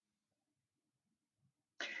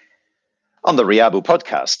On the Riabu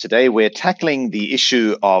podcast today, we're tackling the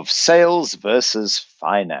issue of sales versus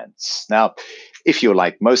finance. Now, if you're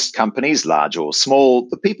like most companies, large or small,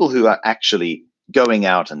 the people who are actually going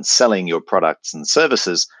out and selling your products and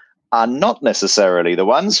services are not necessarily the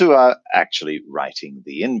ones who are actually writing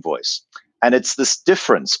the invoice. And it's this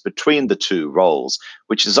difference between the two roles,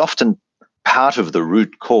 which is often part of the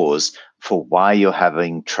root cause for why you're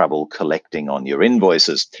having trouble collecting on your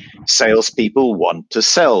invoices. Salespeople want to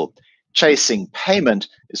sell. Chasing payment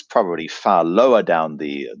is probably far lower down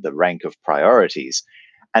the rank of priorities.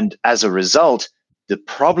 And as a result, the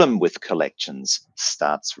problem with collections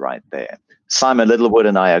starts right there. Simon Littlewood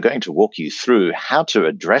and I are going to walk you through how to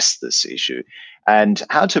address this issue and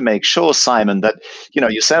how to make sure, Simon, that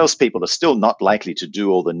your salespeople are still not likely to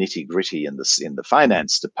do all the nitty-gritty in the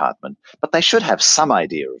finance department, but they should have some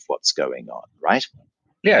idea of what's going on, right?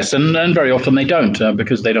 Yes, and very often they don't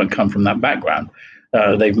because they don't come from that background.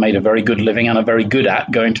 They've made a very good living and are very good at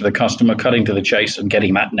going to the customer, cutting to the chase and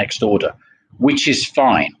getting that next order, which is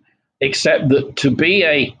fine, except that to be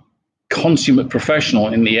a consummate professional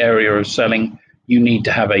in the area of selling, you need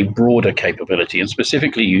to have a broader capability. And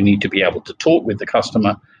specifically, you need to be able to talk with the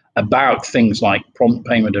customer about things like prompt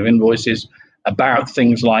payment of invoices, about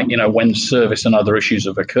things like, when service and other issues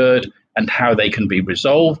have occurred and how they can be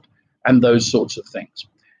resolved, and those sorts of things.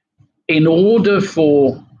 In order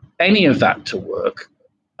for any of that to work,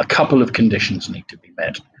 a couple of conditions need to be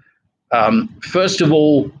met. First of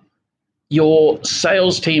all, your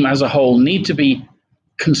sales team as a whole need to be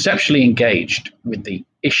conceptually engaged with the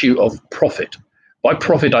issue of profit. By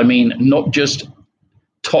profit, I mean not just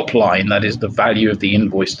top line, that is the value of the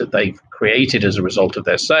invoice that they've created as a result of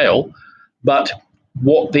their sale, but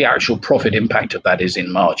what the actual profit impact of that is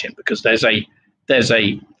in margin. Because there's a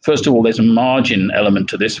margin element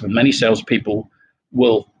to this. Many salespeople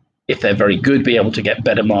will, if they're very good, be able to get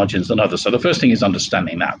better margins than others. So the first thing is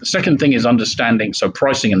understanding that. The second thing is understanding, so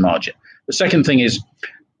pricing and margin. The second thing is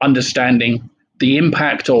understanding the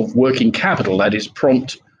impact of working capital, that is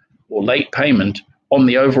prompt or late payment, on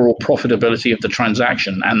the overall profitability of the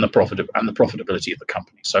transaction and the profitability of the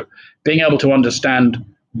company. So being able to understand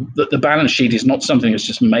that the balance sheet is not something that's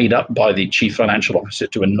just made up by the chief financial officer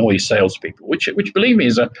to annoy salespeople, which believe me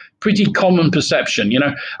is a pretty common perception.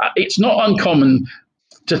 It's not uncommon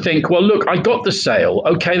to think, well, look, I got the sale.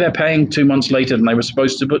 Okay, they're paying 2 months later than they were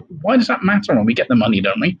supposed to, but why does that matter when we get the money,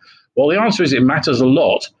 don't we? Well, the answer is it matters a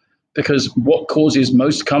lot, because what causes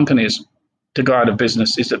most companies to go out of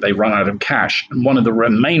business is that they run out of cash. And one of the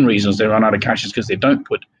main reasons they run out of cash is because they don't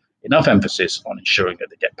put enough emphasis on ensuring that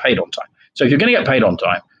they get paid on time. So if you're going to get paid on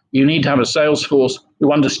time, you need to have a sales force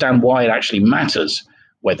who understand why it actually matters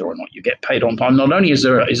whether or not you get paid on time. Not only is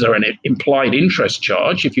there an implied interest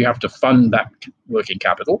charge if you have to fund that working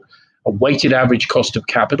capital, a weighted average cost of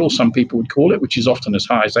capital, some people would call it, which is often as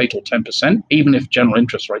high as 8 or 10%, even if general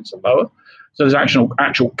interest rates are lower. So there's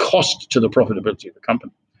actual cost to the profitability of the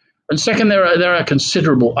company. And second, there are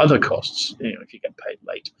considerable other costs if you get paid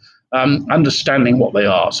late. Understanding what they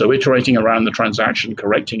are, so iterating around the transaction,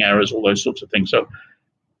 correcting errors, all those sorts of things. So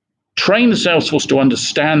train the sales force to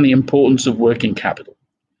understand the importance of working capital,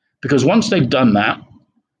 because once they've done that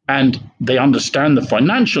and they understand the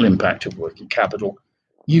financial impact of working capital,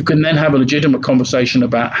 you can then have a legitimate conversation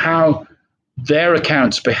about how their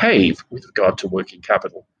accounts behave with regard to working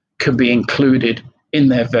capital can be included in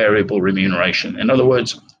their variable remuneration. In other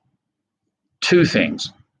words, two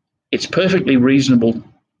things. It's perfectly reasonable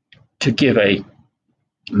to give a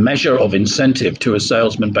measure of incentive to a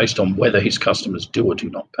salesman based on whether his customers do or do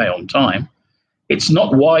not pay on time. It's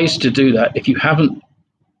not wise to do that if you haven't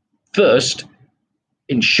first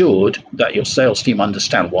ensured that your sales team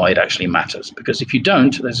understand why it actually matters. Because if you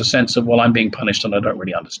don't, there's a sense of, well, I'm being punished and I don't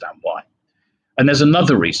really understand why. And there's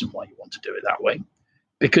another reason why you want to do it that way,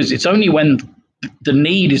 because it's only when the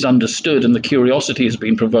need is understood and the curiosity has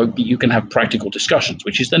been provoked that you can have practical discussions,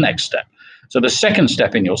 which is the next step. So the second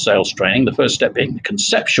step in your sales training, the first step being the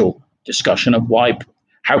conceptual discussion of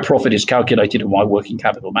how profit is calculated and why working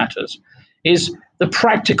capital matters, is the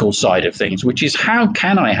practical side of things, which is how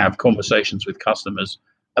can I have conversations with customers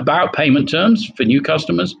about payment terms for new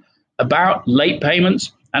customers, about late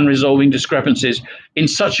payments and resolving discrepancies in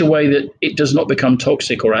such a way that it does not become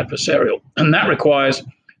toxic or adversarial. And that requires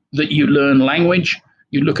that you learn language,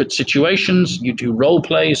 you look at situations, you do role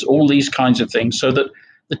plays, all these kinds of things, so that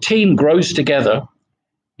the team grows together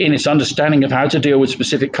in its understanding of how to deal with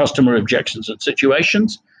specific customer objections and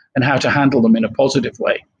situations and how to handle them in a positive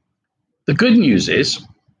way. The good news is,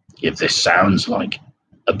 if this sounds like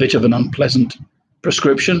a bit of an unpleasant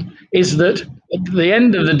prescription, is that at the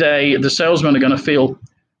end of the day, the salesmen are going to feel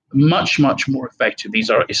much, much more effective. These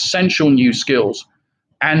are essential new skills.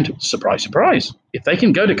 And surprise, surprise, if they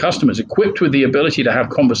can go to customers equipped with the ability to have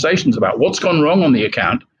conversations about what's gone wrong on the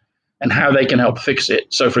account and how they can help fix it.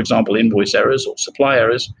 So, for example, invoice errors or supply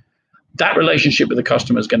errors, that relationship with the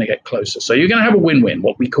customer is going to get closer. So you're going to have a win-win,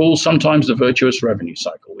 what we call sometimes the virtuous revenue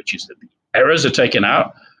cycle, which is that the errors are taken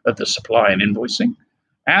out of the supply and invoicing,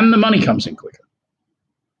 and the money comes in quicker.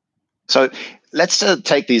 So let's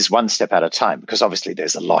take these one step at a time, because obviously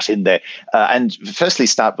there's a lot in there. And firstly,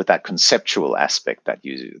 start with that conceptual aspect that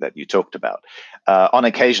you talked about. On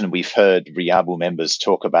occasion, we've heard Riabu members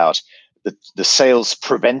talk about the sales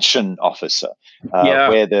prevention officer,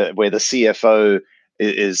 where the CFO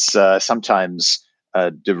is sometimes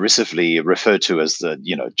derisively referred to as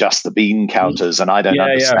just the bean counters, and I don't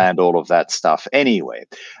understand all of that stuff anyway.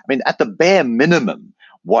 I mean, at the bare minimum,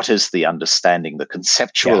 what is the understanding, the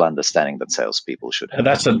conceptual understanding that salespeople should have?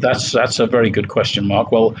 That's a very good question,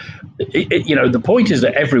 Mark. Well, the point is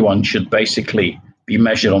that everyone should basically be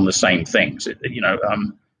measured on the same things.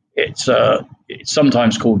 It's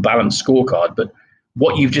sometimes called balanced scorecard, but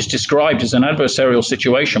what you've just described is an adversarial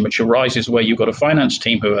situation which arises where you've got a finance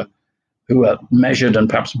team who are measured and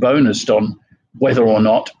perhaps bonused on whether or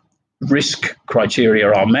not risk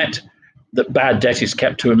criteria are met, that bad debt is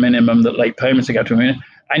kept to a minimum, that late payments are kept to a minimum.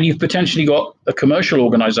 And you've potentially got a commercial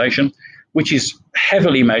organization which is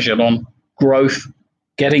heavily measured on growth,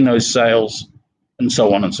 getting those sales, and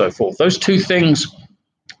so on and so forth. Those two things,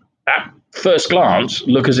 at first glance,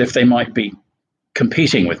 look as if they might be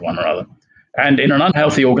competing with one another. And in an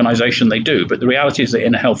unhealthy organization, they do. But the reality is that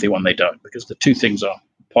in a healthy one, they don't, because the two things are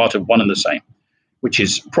part of one and the same, which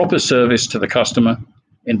is proper service to the customer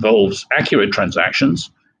involves accurate transactions,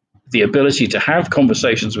 the ability to have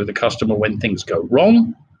conversations with the customer when things go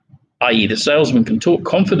wrong, i.e. the salesman can talk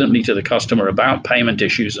confidently to the customer about payment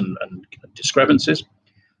issues and discrepancies,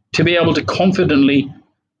 to be able to confidently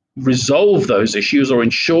resolve those issues or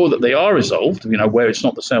ensure that they are resolved, where it's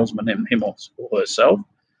not the salesman, him or herself,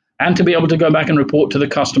 and to be able to go back and report to the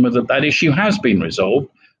customer that issue has been resolved,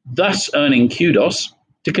 thus earning kudos,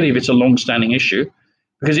 particularly if it's a long-standing issue,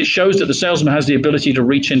 because it shows that the salesman has the ability to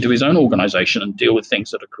reach into his own organization and deal with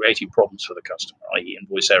things that are creating problems for the customer, i.e.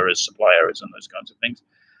 invoice errors, supply errors, and those kinds of things.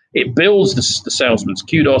 It builds the salesman's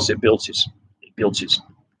kudos, it builds his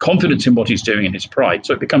confidence in what he's doing and his pride.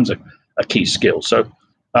 So it becomes a key skill. So,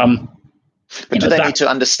 but do they need to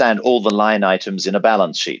understand all the line items in a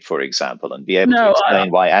balance sheet, for example, and be able to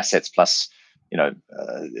explain why assets plus,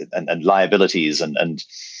 and liabilities and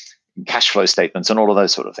cash flow statements and all of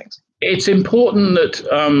those sort of things? It's important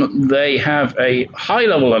that they have a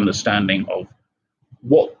high-level understanding of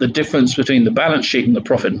what the difference between the balance sheet and the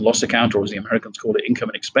profit and loss account, or as the Americans call it, income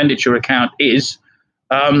and expenditure account, is,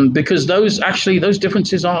 because those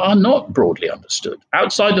differences are not broadly understood.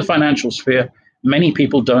 Outside the financial sphere, many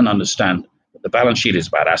people don't understand that the balance sheet is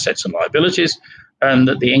about assets and liabilities, and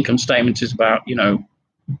that the income statement is about,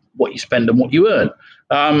 what you spend and what you earn.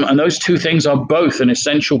 And those two things are both an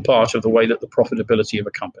essential part of the way that the profitability of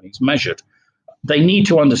a company is measured. They need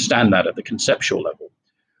to understand that at the conceptual level.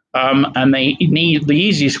 And the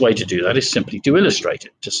easiest way to do that is simply to illustrate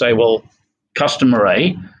it, to say, well, customer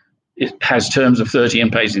A has terms of 30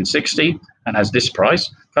 and pays in 60 and has this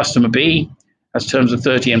price. Customer B has terms of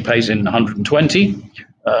 30 and pays in 120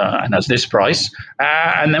 and has this price.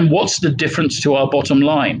 And then what's the difference to our bottom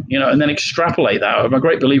line? And then extrapolate that. I'm a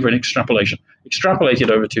great believer in extrapolation. Extrapolate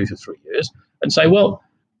it over 2 to 3 years and say, well,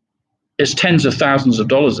 there's tens of thousands of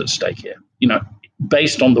dollars at stake here,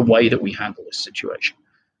 based on the way that we handle this situation.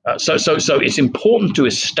 So it's important to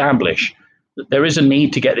establish that there is a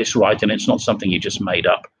need to get this right, and it's not something you just made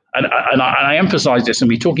up. And I emphasize this, and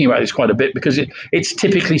we're talking about this quite a bit, because it's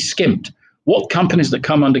typically skimped. What companies that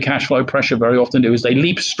come under cash flow pressure very often do is they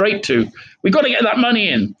leap straight to, we've got to get that money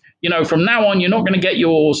in. From now on, you're not going to get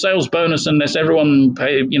your sales bonus unless everyone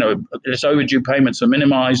pay, unless overdue payments are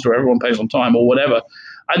minimized or everyone pays on time or whatever.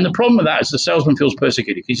 And the problem with that is the salesman feels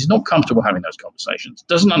persecuted because he's not comfortable having those conversations,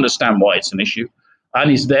 doesn't understand why it's an issue,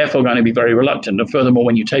 and is therefore going to be very reluctant. And furthermore,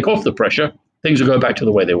 when you take off the pressure, things will go back to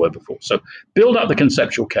the way they were before. So build up the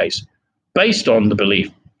conceptual case based on the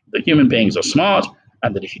belief that human beings are smart,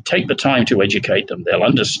 and that if you take the time to educate them, they'll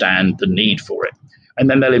understand the need for it. And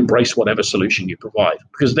then they'll embrace whatever solution you provide.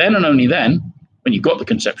 Because then and only then, when you've got the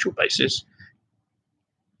conceptual basis,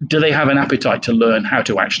 do they have an appetite to learn how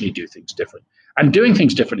to actually do things different. And doing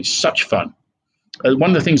things different is such fun. One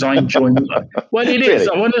of the things I enjoy, well, it is.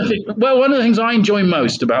 Really? One of the things I enjoy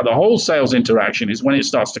most about the whole sales interaction is when it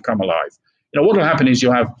starts to come alive. What will happen is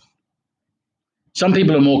you'll have some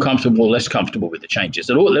people are more comfortable or less comfortable with the changes.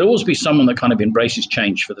 There'll always be someone that kind of embraces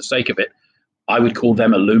change for the sake of it. I would call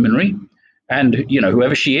them a luminary. And,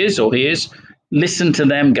 whoever she is or he is, listen to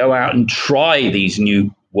them go out and try these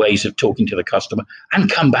new ways of talking to the customer and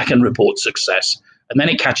come back and report success. And then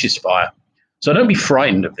it catches fire. So don't be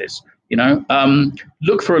frightened of this.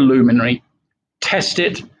 Look for a luminary, test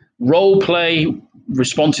it, role play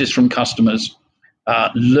responses from customers,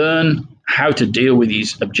 learn how to deal with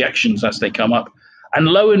these objections as they come up. And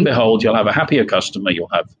lo and behold, you'll have a happier customer, you'll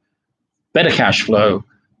have better cash flow,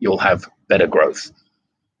 you'll have better growth.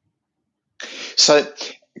 So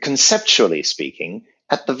conceptually speaking,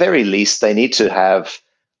 at the very least, they need to have,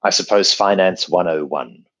 I suppose, Finance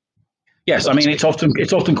 101. Yes, I mean, it's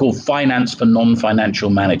often called Finance for Non-Financial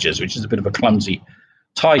Managers, which is a bit of a clumsy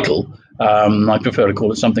title. I prefer to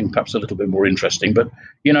call it something perhaps a little bit more interesting. But,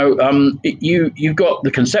 you've got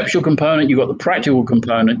the conceptual component, you've got the practical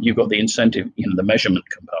component, you've got the incentive, the measurement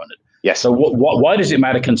component. Yes. So why does it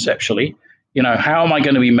matter conceptually? How am I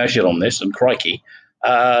going to be measured on this? And crikey,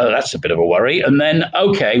 that's a bit of a worry. And then,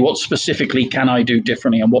 okay, what specifically can I do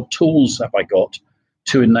differently? And what tools have I got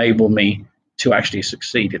to enable me to actually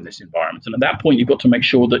succeed in this environment? And at that point, you've got to make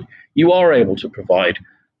sure that you are able to provide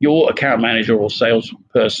your account manager or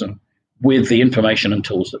salesperson with the information and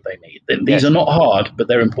tools that they need. These are not hard, but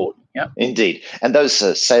they're important. Yeah, indeed. And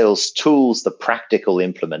those sales tools, the practical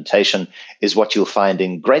implementation, is what you'll find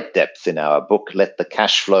in great depth in our book, Let the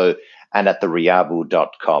Cash Flow, and at the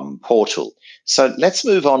Ryabu.com portal. So let's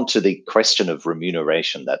move on to the question of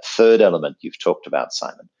remuneration, that third element you've talked about,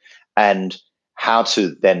 Simon, and how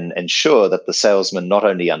to then ensure that the salesman not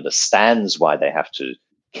only understands why they have to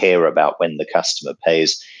care about when the customer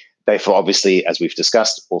pays, they, for obviously, as we've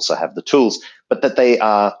discussed, also have the tools, but that they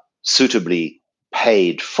are suitably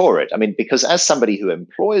paid for it. I mean, because as somebody who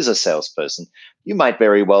employs a salesperson, you might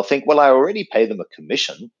very well think, well, I already pay them a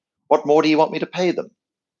commission. What more do you want me to pay them?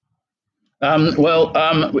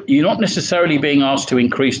 You're not necessarily being asked to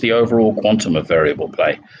increase the overall quantum of variable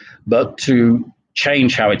pay, but to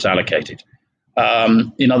change how it's allocated.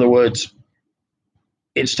 In other words,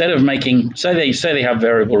 instead of making, say they have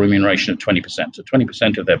variable remuneration of 20%, so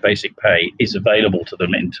 20% of their basic pay is available to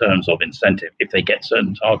them in terms of incentive if they get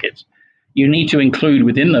certain targets. You need to include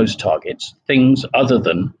within those targets things other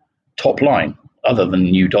than top line, other than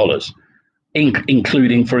new dollars,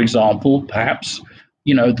 including, for example, perhaps,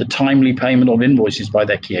 the timely payment of invoices by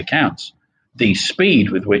their key accounts, the speed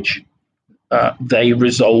with which they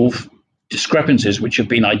resolve discrepancies which have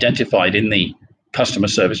been identified in the customer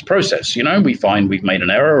service process. We find we've made an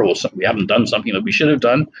error or we haven't done something that we should have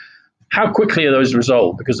done. How quickly are those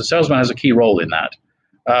resolved? Because the salesman has a key role in that.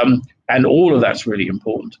 And all of that's really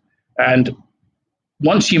important. And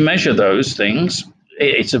once you measure those things,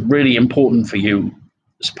 it's really important for you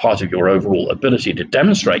as part of your overall ability to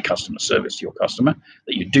demonstrate customer service to your customer,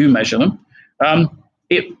 that you do measure them.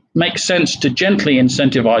 It makes sense to gently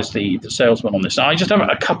incentivize the salesman on this. Now, I just have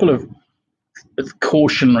a couple of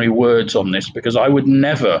cautionary words on this, because I would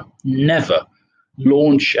never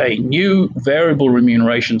launch a new variable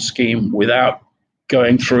remuneration scheme without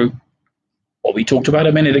going through what we talked about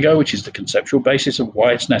a minute ago, which is the conceptual basis of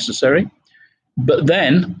why it's necessary, but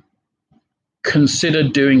then consider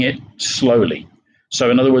doing it slowly. So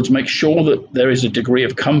in other words, make sure that there is a degree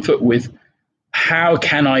of comfort with how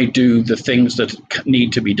can I do the things that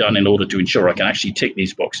need to be done in order to ensure I can actually tick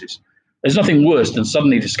these boxes. There's nothing worse than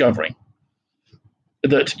suddenly discovering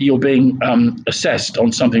that you're being assessed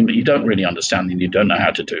on something that you don't really understand and you don't know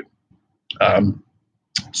how to do.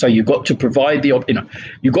 So you've got to provide the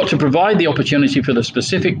opportunity for the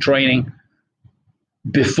specific training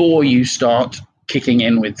before you start kicking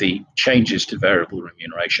in with the changes to variable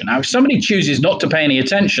remuneration. Now, if somebody chooses not to pay any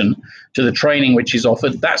attention to the training which is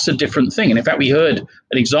offered, that's a different thing. And in fact, we heard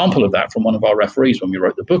an example of that from one of our referees when we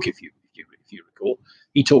wrote the book, if you recall.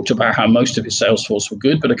 He talked about how most of his sales force were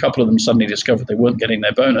good, but a couple of them suddenly discovered they weren't getting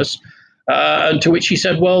their bonus. And to which he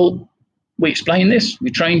said, well, we explained this, we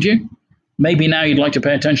trained you. Maybe now you'd like to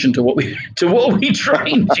pay attention to what we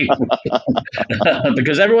trained you,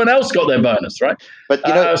 because everyone else got their bonus, right? But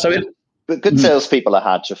but good salespeople are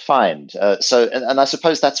hard to find. And I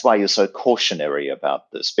suppose that's why you're so cautionary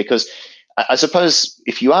about this, because I suppose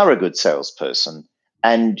if you are a good salesperson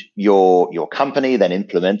and your company then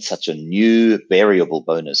implements such a new variable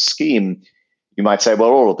bonus scheme, you might say,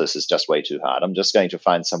 well, all of this is just way too hard. I'm just going to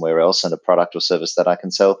find somewhere else and a product or service that I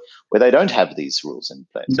can sell where they don't have these rules in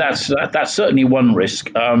place. That's certainly one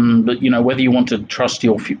risk. But whether you want to trust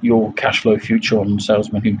your cash flow future on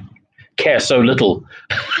salesmen who care so little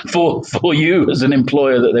for you as an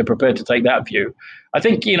employer that they're prepared to take that view, I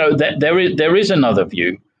think that there is another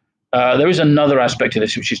view. There is another aspect of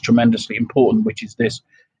this which is tremendously important, which is this: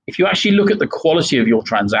 if you actually look at the quality of your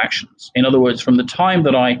transactions, in other words, from the time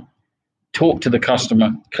that I talk to the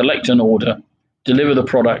customer, collect an order, deliver the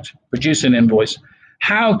product, produce an invoice,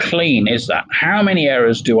 how clean is that? How many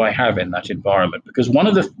errors do I have in that environment? Because one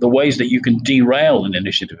of the ways that you can derail an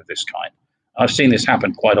initiative of this kind, I've seen this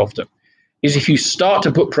happen quite often, is if you start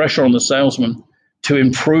to put pressure on the salesman to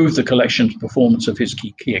improve the collections performance of his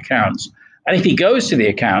key accounts. And if he goes to the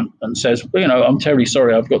account and says, I'm terribly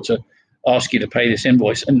sorry, I've got to ask you to pay this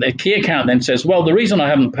invoice. And the key account then says, well, the reason I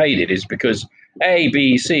haven't paid it is because A,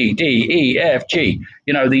 B, C, D, E, F, G,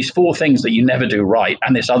 these 4 things that you never do right,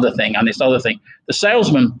 and this other thing, and this other thing. The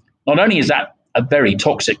salesman, not only is that a very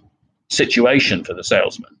toxic situation for the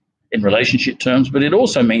salesman in relationship terms, but it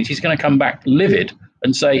also means he's going to come back livid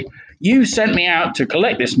and say, you sent me out to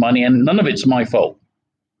collect this money and none of it's my fault.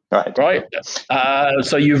 Right.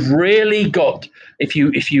 So you've really got, if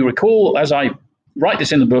you recall, as I write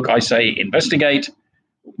this in the book, I say investigate.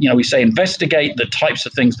 We say investigate the types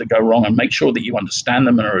of things that go wrong and make sure that you understand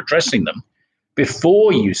them and are addressing them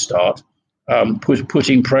before you start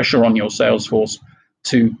putting pressure on your sales force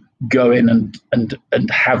to go in and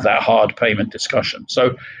have that hard payment discussion.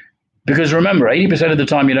 So, because remember, 80% of the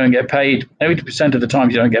time you don't get paid, 80% of the time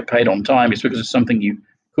you don't get paid on time, it's because it's something you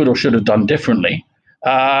could or should have done differently,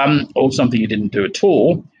 or something you didn't do at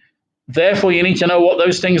all. Therefore, you need to know what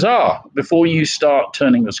those things are before you start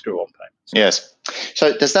turning the screw on payments. Yes.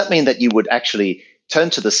 So does that mean that you would actually turn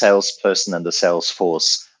to the salesperson and the sales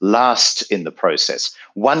force last in the process,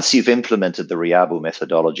 once you've implemented the Riabu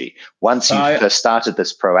methodology, once you've started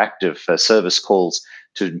this proactive service calls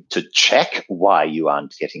to check why you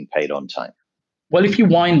aren't getting paid on time? Well, if you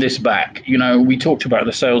wind this back, we talked about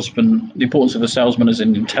the importance of the salesman as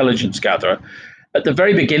an intelligence gatherer. At the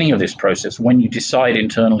very beginning of this process, when you decide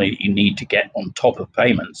internally that you need to get on top of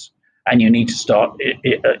payments and you need to start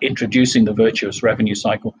introducing the virtuous revenue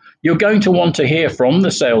cycle, you're going to want to hear from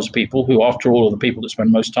the salespeople, who, after all, are the people that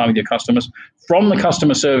spend most time with your customers, from the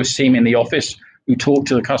customer service team in the office who talk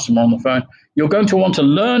to the customer on the phone. You're going to want to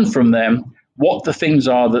learn from them what the things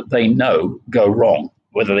are that they know go wrong,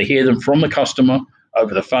 whether they hear them from the customer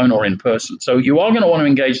over the phone or in person. So you are going to want to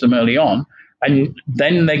engage them early on, and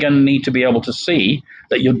then they're going to need to be able to see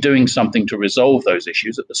that you're doing something to resolve those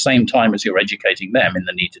issues at the same time as you're educating them in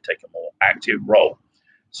the need to take a more active role.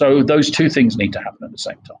 So those 2 things need to happen at the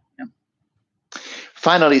same time. Yeah.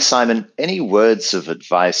 Finally, Simon, any words of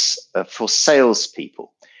advice for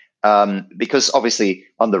salespeople? Because obviously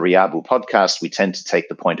on the Riabu podcast, we tend to take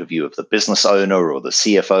the point of view of the business owner or the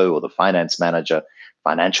CFO or the finance manager,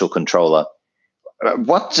 financial controller.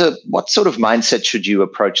 What sort of mindset should you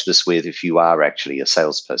approach this with if you are actually a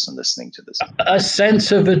salesperson listening to this? A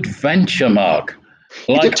sense of adventure, Mark.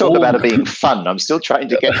 You did talk about it being fun. I'm still trying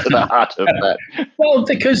to get to the heart of that. Well,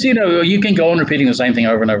 because you can go on repeating the same thing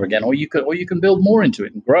over and over again, or you can build more into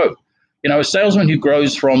it and grow. A salesman who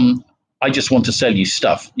grows from, I just want to sell you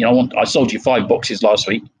stuff. I sold you 5 boxes last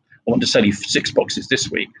week. I want to sell you 6 boxes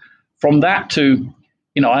this week. From that to,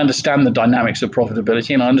 I understand the dynamics of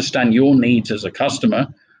profitability and I understand your needs as a customer,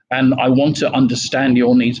 and I want to understand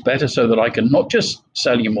your needs better so that I can not just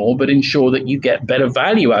sell you more, but ensure that you get better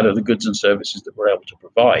value out of the goods and services that we're able to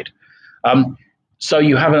provide. So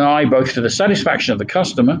you have an eye both to the satisfaction of the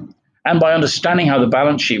customer and by understanding how the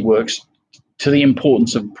balance sheet works to the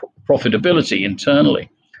importance of profitability internally.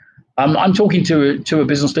 I'm talking to a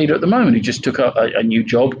business leader at the moment who just took a new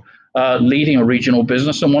job leading a regional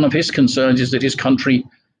business, and one of his concerns is that his country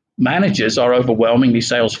managers are overwhelmingly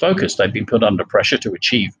sales focused. They've been put under pressure to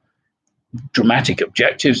achieve dramatic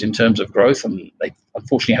objectives in terms of growth, and they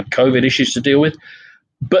unfortunately had COVID issues to deal with,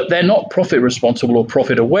 but they're not profit responsible or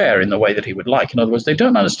profit aware in the way that he would like. In other words, they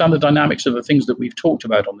don't understand the dynamics of the things that we've talked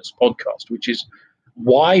about on this podcast, which is,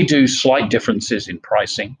 why do slight differences in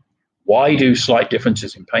pricing? Why do slight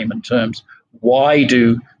differences in payment terms? Why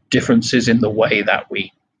do differences in the way that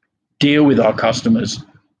we deal with our customers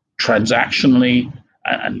transactionally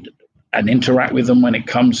and interact with them when it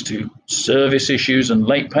comes to service issues and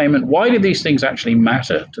late payment? Why do these things actually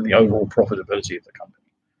matter to the overall profitability of the company?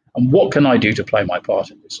 And what can I do to play my part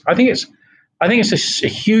in this? I think it's a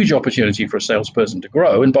huge opportunity for a salesperson to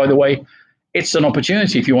grow. And by the way, it's an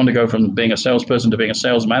opportunity if you want to go from being a salesperson to being a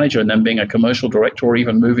sales manager and then being a commercial director, or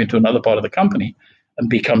even move into another part of the company and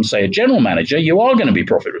become, say, a general manager. You are going to be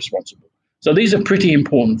profit responsible. So these are pretty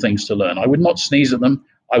important things to learn. I would not sneeze at them.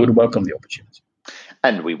 I would welcome the opportunity.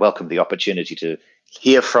 And we welcome the opportunity to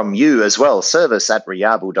hear from you as well.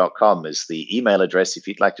 Service@riabu.com is the email address if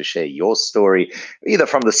you'd like to share your story, either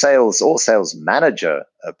from the sales or sales manager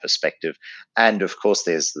perspective. And of course,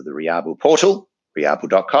 there's the Riabu portal,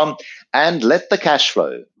 riabu.com, and Let the Cash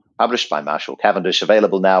Flow, published by Marshall Cavendish,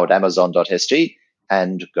 available now at amazon.sg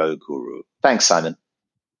and GoGuru. Thanks, Simon.